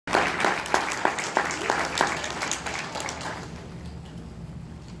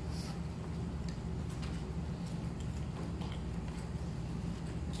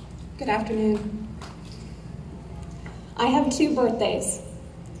Good afternoon. I have two birthdays.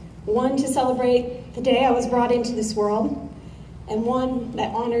 One to celebrate the day I was brought into this world, and one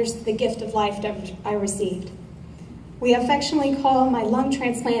that honors the gift of life that I received. We affectionately call my lung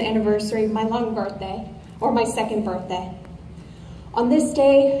transplant anniversary my lung birthday, or my second birthday. On this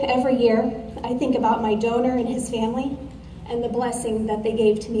day, every year, I think about my donor and his family and the blessing that they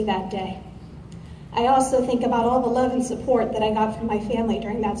gave to me that day. I also think about all the love and support that I got from my family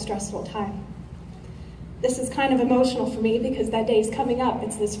during that stressful time. This is kind of emotional for me because that day is coming up.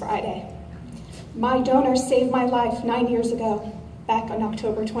 It's this Friday. My donor saved my life 9 years ago, back on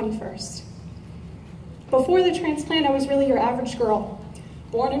October 21st. Before the transplant, I was really your average girl.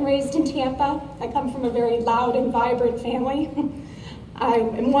 Born and raised in Tampa, I come from a very loud and vibrant family. I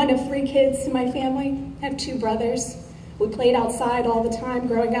am one of 3 kids in my family. I have 2 brothers. We played outside all the time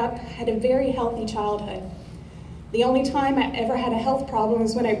growing up, had a very healthy childhood. The only time I ever had a health problem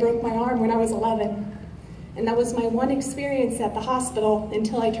was when I broke my arm when I was 11. And that was my one experience at the hospital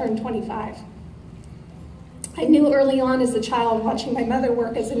until I turned 25. I knew early on as a child, watching my mother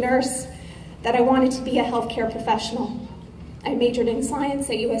work as a nurse, that I wanted to be a healthcare professional. I majored in science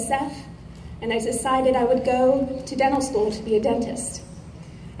at USF, and I decided I would go to dental school to be a dentist.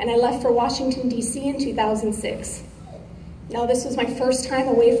 And I left for Washington, D.C. in 2006. Now, this was my first time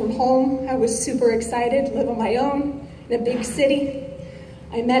away from home. I was super excited to live on my own in a big city.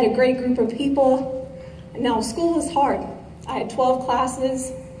 I met a great group of people. And now school was hard. I had 12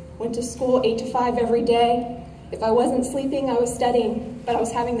 classes, went to school 8 to 5 every day. If I wasn't sleeping, I was studying, but I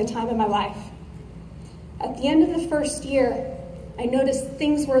was having the time of my life. At the end of the first year, I noticed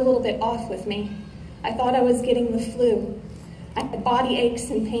things were a little bit off with me. I thought I was getting the flu. I had body aches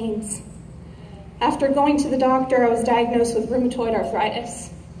and pains. After going to the doctor, I was diagnosed with rheumatoid arthritis.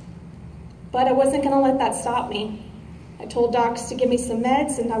 But I wasn't going to let that stop me. I told docs to give me some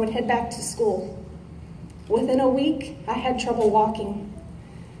meds and I would head back to school. Within a week, I had trouble walking.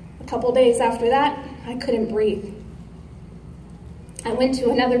 A couple days after that, I couldn't breathe. I went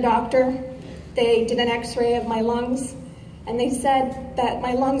to another doctor. They did an x-ray of my lungs, and they said that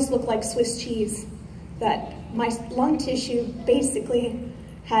my lungs looked like Swiss cheese, that my lung tissue basically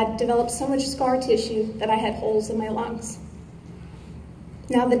had developed so much scar tissue that I had holes in my lungs.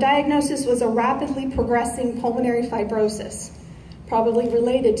 Now, the diagnosis was a rapidly progressing pulmonary fibrosis, probably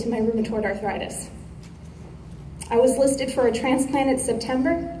related to my rheumatoid arthritis. I was listed for a transplant in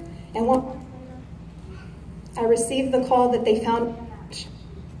September, and I received the call that they found a match.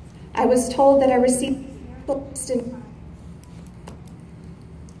 I was told that I received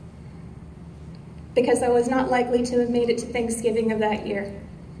because I was not likely to have made it to Thanksgiving of that year.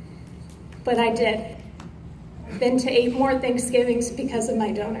 But I did. I've been to 8 more Thanksgivings because of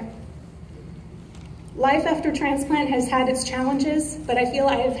my donor. Life after transplant has had its challenges, but I feel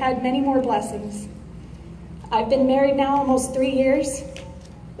I have had many more blessings. I've been married now almost 3 years.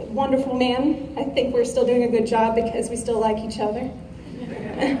 A wonderful man. I think we're still doing a good job because we still like each other.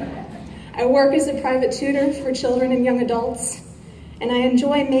 I work as a private tutor for children and young adults, and I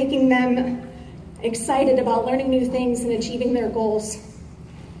enjoy making them excited about learning new things and achieving their goals.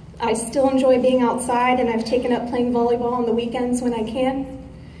 I still enjoy being outside, and I've taken up playing volleyball on the weekends when I can.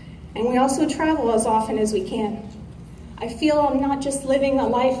 And we also travel as often as we can. I feel I'm not just living a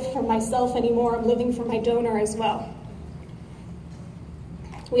life for myself anymore, I'm living for my donor as well.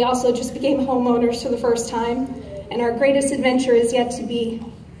 We also just became homeowners for the first time, and our greatest adventure is yet to be.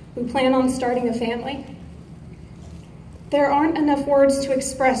 We plan on starting a family. There aren't enough words to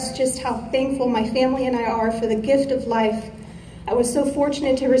express just how thankful my family and I are for the gift of life I was so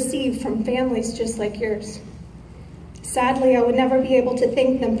fortunate to receive from families just like yours. Sadly, I would never be able to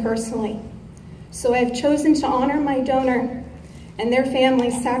thank them personally. So I've chosen to honor my donor and their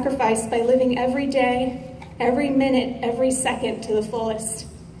family's sacrifice by living every day, every minute, every second to the fullest.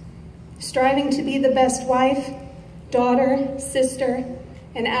 Striving to be the best wife, daughter, sister,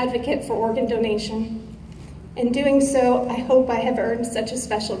 and advocate for organ donation. In doing so, I hope I have earned such a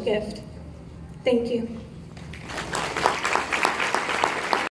special gift. Thank you.